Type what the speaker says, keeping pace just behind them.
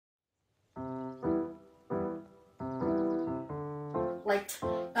like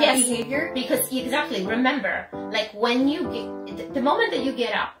yes, behavior. Because exactly, remember, like when you get, the moment that you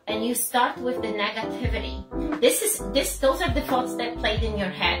get up and you start with the negativity, those are the thoughts that played in your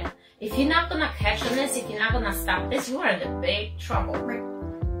head. If you're not gonna catch on this, if you're not gonna stop this, you are in big trouble. Right.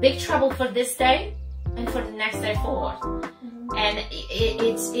 Big trouble for this day and for the next day forward. And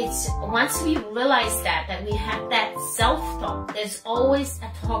it's once we realize that we have that self-talk, there's always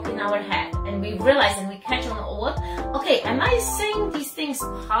a talk in our head, and we realize and we catch on what, okay, am I saying these things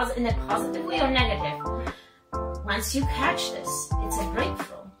in a positive way or negative? Once you catch this, it's a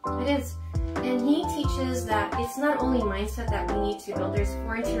breakthrough. It is. And he teaches that it's not only mindset that we need to build. There's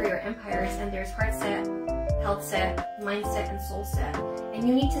 4 interior empires, and there's heart set, health set, mindset, and soul set. And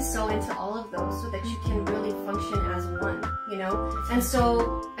you need to sow into all of those so that you can really function as one, you know? And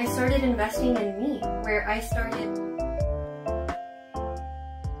so I started investing in me, where I started